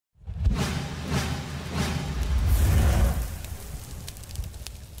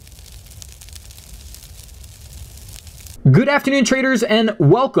Good afternoon, traders, and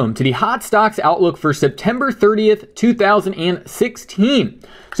welcome to the Hot Stocks Outlook for September 30th, 2016.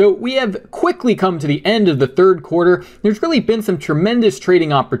 So we have quickly come to the end of the third quarter. There's really been some tremendous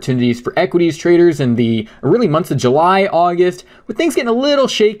trading opportunities for equities traders in the really months of July, August, with things getting a little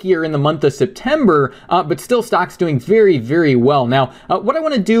shakier in the month of September, but still stocks doing very, very well. Now, what I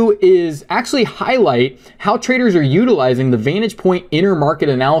want to do is actually highlight how traders are utilizing the VantagePoint Intermarket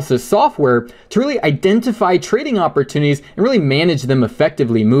analysis software to really identify trading opportunities and really manage them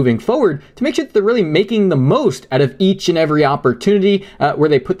effectively moving forward to make sure that they're really making the most out of each and every opportunity where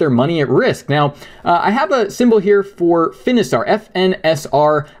they put their money at risk. Now, I have a symbol here for Finisar,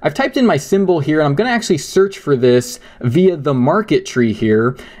 FNSR. I've typed in my symbol here, and I'm going to actually search for this via the market tree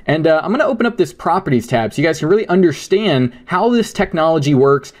here. And I'm going to open up this properties tab so you guys can really understand how this technology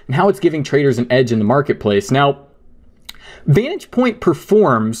works and how it's giving traders an edge in the marketplace. Now, VantagePoint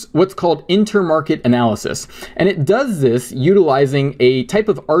performs what's called intermarket analysis, and it does this utilizing a type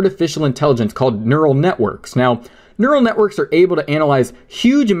of artificial intelligence called neural networks. Now, neural networks are able to analyze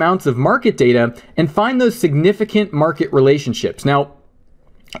huge amounts of market data and find those significant market relationships. Now,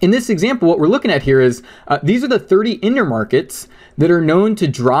 in this example, what we're looking at here is these are the 30 intermarkets that are known to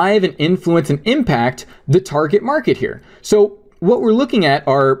drive and influence and impact the target market here. So what we're looking at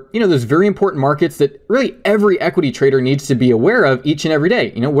are, those very important markets that really every equity trader needs to be aware of each and every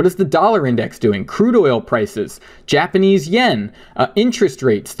day. What is the dollar index doing? Crude oil prices, Japanese yen, interest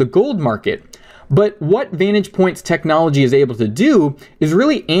rates, the gold market. But what VantagePoint's technology is able to do is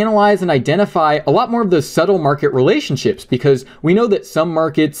really analyze and identify a lot more of those subtle market relationships, because we know that some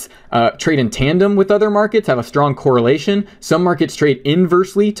markets trade in tandem with other markets, have a strong correlation. Some markets trade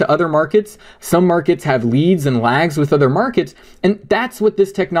inversely to other markets. Some markets have leads and lags with other markets. And that's what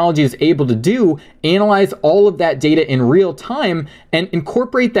this technology is able to do, analyze all of that data in real time and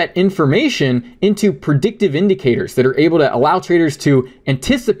incorporate that information into predictive indicators that are able to allow traders to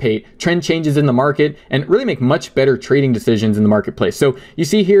anticipate trend changes in the market and really make much better trading decisions in the marketplace. So you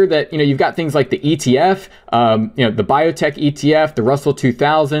see here that you've got things like the ETF, the biotech ETF, the Russell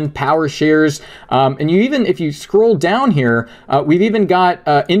 2000, power shares, and if you scroll down here, we've even got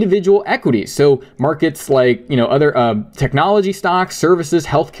individual equities. So markets like other technology stocks, services,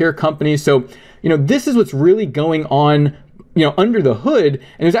 healthcare companies. So this is what's really going on under the hood,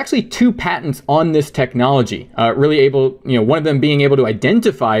 and there's actually two patents on this technology, really able, one of them being able to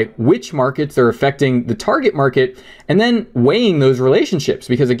identify which markets are affecting the target market and then weighing those relationships,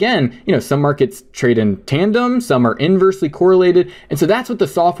 because again, some markets trade in tandem, some are inversely correlated. And so that's what the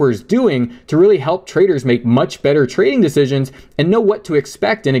software is doing to really help traders make much better trading decisions and know what to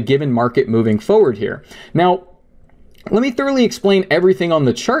expect in a given market moving forward here. Now, let me thoroughly explain everything on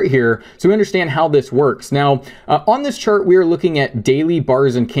the chart here so we understand how this works. Now, on this chart, we are looking at daily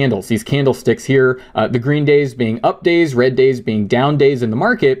bars and candles, these candlesticks here, the green days being up days, red days being down days in the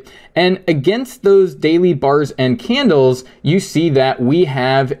market. And against those daily bars and candles, you see that we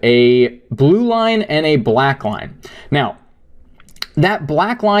have a blue line and a black line. Now, that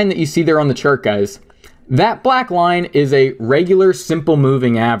black line that you see there on the chart, guys, that black line is a regular simple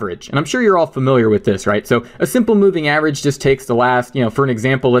moving average. And I'm sure you're all familiar with this, right? So a simple moving average just takes the last, for an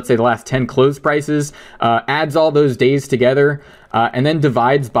example, let's say the last 10 close prices, adds all those days together, and then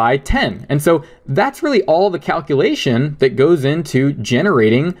divides by 10. And so that's really all the calculation that goes into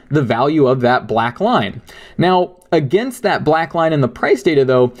generating the value of that black line. Now, against that black line in the price data,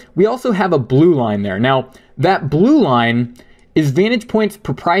 though, we also have a blue line there. Now, that blue line is VantagePoint's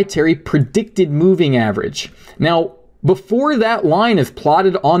proprietary predicted moving average. Now, before that line is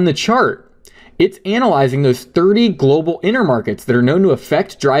plotted on the chart, it's analyzing those 30 global intermarkets that are known to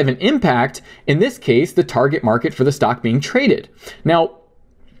affect, drive, and impact, in this case, the target market for the stock being traded. Now,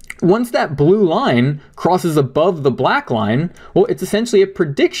 once that blue line crosses above the black line, well, it's essentially a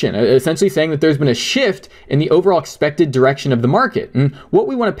prediction, essentially saying that there's been a shift in the overall expected direction of the market. And what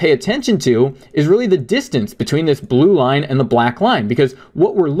we want to pay attention to is really the distance between this blue line and the black line, because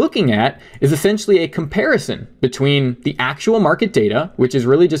what we're looking at is essentially a comparison between the actual market data, which is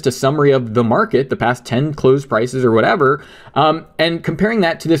really just a summary of the market, the past 10 closed prices or whatever, and comparing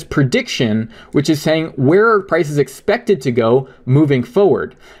that to this prediction, which is saying where are prices expected to go moving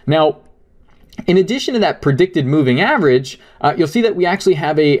forward. Now, in addition to that predicted moving average, you'll see that we actually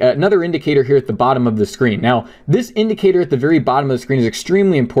have another indicator here at the bottom of the screen. Now, this indicator at the very bottom of the screen is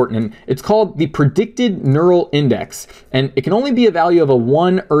extremely important, and it's called the predicted neural index. And it can only be a value of a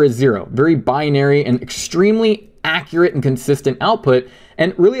 1 or a 0, very binary and extremely accurate and consistent output.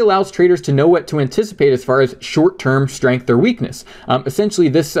 and really allows traders to know what to anticipate as far as short-term strength or weakness. Essentially,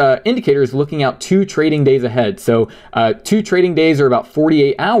 this indicator is looking out 2 trading days ahead. So 2 trading days are about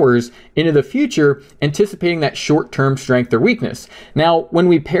 48 hours into the future, anticipating that short-term strength or weakness. Now, when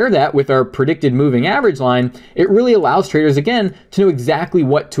we pair that with our predicted moving average line, it really allows traders, again, to know exactly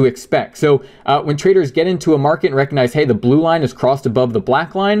what to expect. So when traders get into a market and recognize, hey, the blue line is crossed above the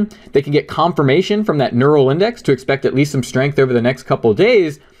black line, they can get confirmation from that neural index to expect at least some strength over the next couple of days.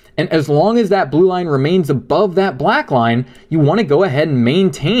 And as long as that blue line remains above that black line, you want to go ahead and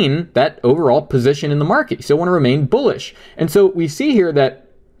maintain that overall position in the market. You still want to remain bullish. And so we see here that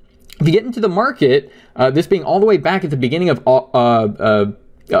if you get into the market, this being all the way back at the beginning of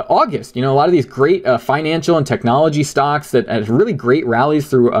August, a lot of these great financial and technology stocks that had really great rallies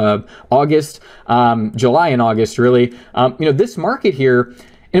through August, July and August, really. This market here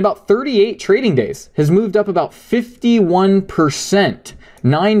in about 38 trading days has moved up about 51%.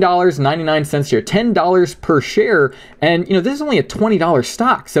 $9.99 here, $10 per share. And, this is only a $20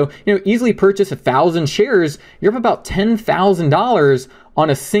 stock. So, easily purchase 1,000 shares, you're up about $10,000 on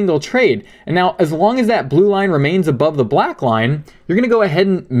a single trade. And now, as long as that blue line remains above the black line, you're going to go ahead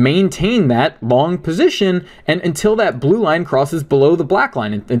and maintain that long position and until that blue line crosses below the black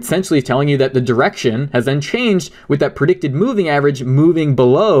line, and essentially telling you that the direction has then changed with that predicted moving average moving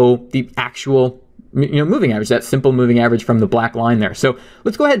below the actual moving average, that simple moving average from the black line there. So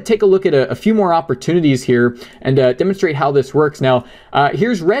let's go ahead and take a look at a few more opportunities here and demonstrate how this works. Now,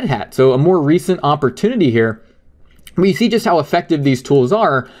 here's Red Hat, so a more recent opportunity here. We see just how effective these tools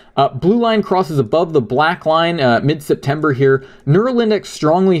are. Blue line crosses above the black line mid-September here. Neural index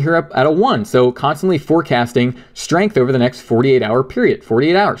strongly here up at a 1. So constantly forecasting strength over the next 48-hour period.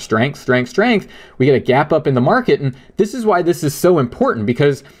 48 hours, strength, strength, strength. We get a gap up in the market. And this is why this is so important,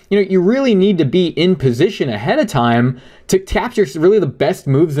 because you really need to be in position ahead of time to capture really the best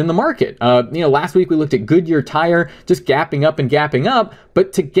moves in the market. Last week we looked at Goodyear Tire just gapping up and gapping up,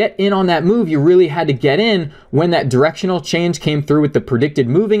 but to get in on that move, you really had to get in when that directional change came through with the predicted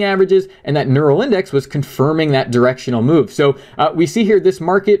moving averages, and that neural index was confirming that directional move. So we see here this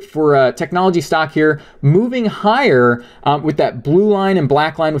market for technology stock here moving higher with that blue line and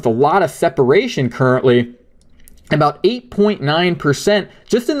black line with a lot of separation currently. About 8.9%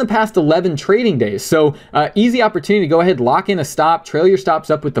 just in the past 11 trading days. So easy opportunity to go ahead, lock in a stop, trail your stops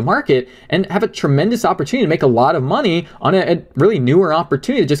up with the market, and have a tremendous opportunity to make a lot of money on a really newer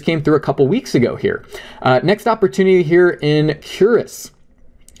opportunity that just came through a couple weeks ago here. Next opportunity here in Curis.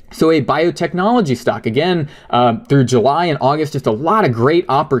 So a biotechnology stock, again, through July and August, just a lot of great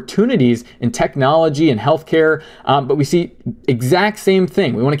opportunities in technology and healthcare, but we see exact same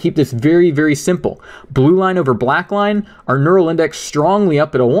thing. We want to keep this very, very simple. Blue line over black line, our neural index strongly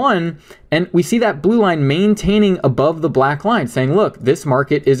up at a 1, and we see that blue line maintaining above the black line, saying, look, this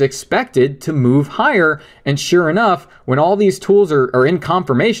market is expected to move higher. And sure enough, when all these tools are in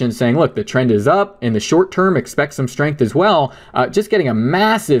confirmation saying, look, the trend is up in the short term, expect some strength as well, just getting a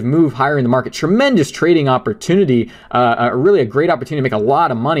massive move higher in the market, tremendous trading opportunity, really a great opportunity to make a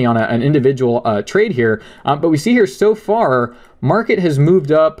lot of money on an individual trade here. But we see here so far, market has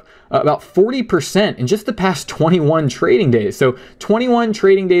moved up about 40% in just the past 21 trading days. So 21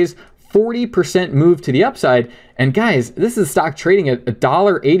 trading days, 40% move to the upside. And guys, this is stock trading at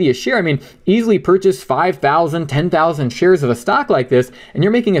 $1.80 a share. I mean, easily purchase 5,000, 10,000 shares of a stock like this, and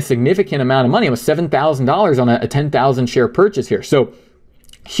you're making a significant amount of money, almost $7,000 on a 10,000 share purchase here. So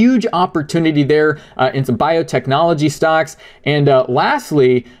huge opportunity there in some biotechnology stocks. And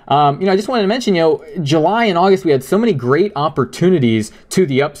lastly, I just wanted to mention, July and August, we had so many great opportunities to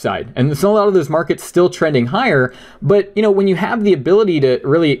the upside. And there's a lot of those markets still trending higher. But, when you have the ability to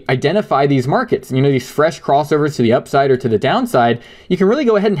really identify these markets, these fresh crossovers to the upside or to the downside, you can really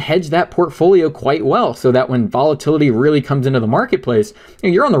go ahead and hedge that portfolio quite well so that when volatility really comes into the marketplace,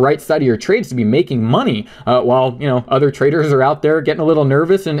 you're on the right side of your trades to be making money while, other traders are out there getting a little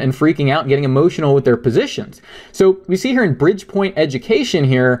nervous and freaking out and getting emotional with their positions. So we see here in Bridgepoint Education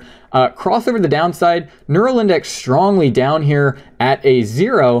here, crossover to the downside, neural index strongly down here at a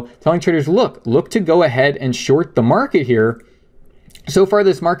 0, telling traders, look to go ahead and short the market here. So far,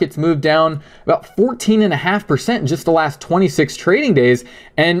 this market's moved down about 14.5% in just the last 26 trading days.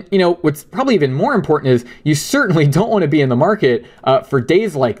 And, what's probably even more important is you certainly don't want to be in the market for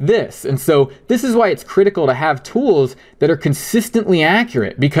days like this. And so this is why it's critical to have tools that are consistently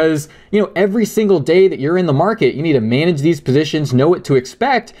accurate, because, every single day that you're in the market, you need to manage these positions, know what to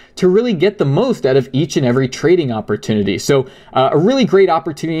expect to really get the most out of each and every trading opportunity. So a really great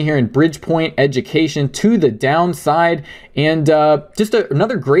opportunity here in Bridgepoint Education to the downside. And, just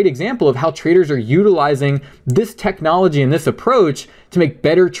another great example of how traders are utilizing this technology and this approach to make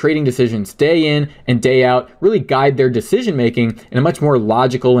better trading decisions day in and day out, really guide their decision making in a much more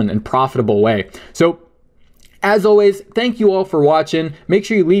logical and profitable way. So as always, thank you all for watching. Make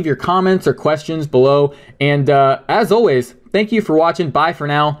sure you leave your comments or questions below. And as always, thank you for watching. Bye for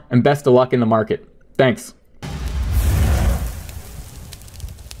now, and best of luck in the market. Thanks.